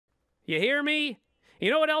You hear me?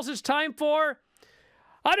 You know what else it's time for?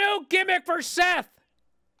 A new gimmick for Seth.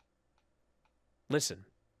 Listen,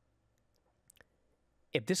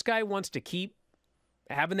 if this guy wants to keep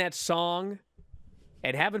having that song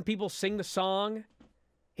and having people sing the song,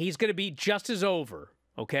 he's going to be just as over,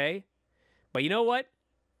 okay? But you know what?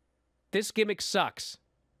 This gimmick sucks.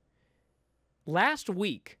 Last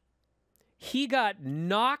week, he got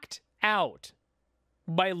knocked out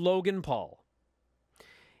by Logan Paul.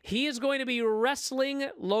 He is going to be wrestling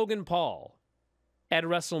Logan Paul at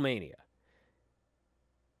WrestleMania.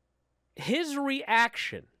 His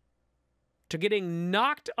reaction to getting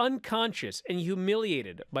knocked unconscious and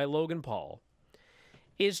humiliated by Logan Paul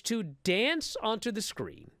is to dance onto the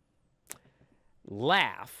screen,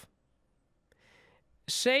 laugh,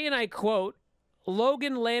 say, and I quote,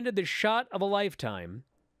 "Logan landed the shot of a lifetime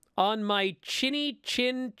on my chinny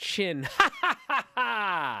chin chin. Ha ha ha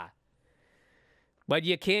ha! But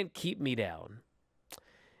you can't keep me down."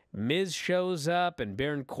 Miz shows up and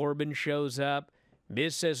Baron Corbin shows up.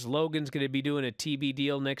 Miz says Logan's going to be doing a TV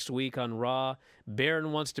deal next week on Raw.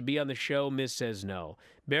 Baron wants to be on the show. Miz says no.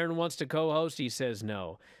 Baron wants to co-host. He says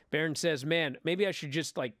no. Baron says, man, maybe I should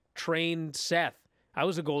just, like, train Seth. I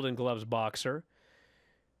was a Golden Gloves boxer.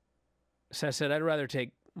 Seth said, I'd rather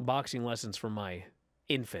take boxing lessons from my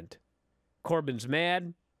infant. Corbin's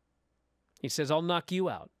mad. He says, I'll knock you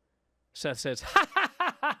out. Seth says, ha ha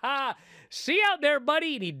ha ha ha. See you out there,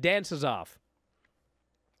 buddy. And he dances off.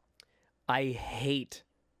 I hate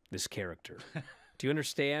this character. Do you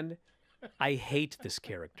understand? I hate this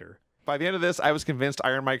character. By the end of this, I was convinced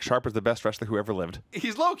Iron Mike Sharp was the best wrestler who ever lived.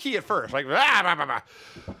 He's low-key at first, like, ah, bah, bah,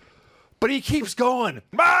 bah. But he keeps going.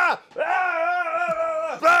 Ah, ah,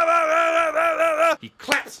 ah, ah, ah. He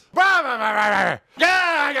claps. Yeah,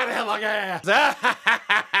 I got a headlock.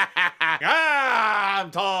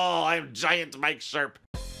 I'm tall. I'm giant Mike Sharp.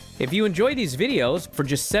 If you enjoy these videos, for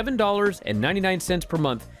just $7.99 per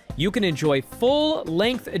month, you can enjoy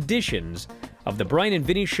full-length editions of The Bryan and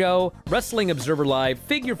Vinny Show, Wrestling Observer Live,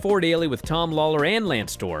 Figure 4 Daily with Tom Lawler and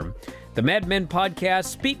Lance Storm, the Mad Men Podcast,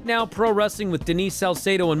 Speak Now Pro Wrestling with Denise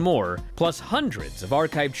Salcedo, and more, plus hundreds of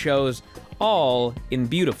archived shows, all in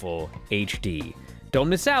beautiful HD. Don't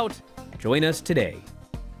miss out. Join us today.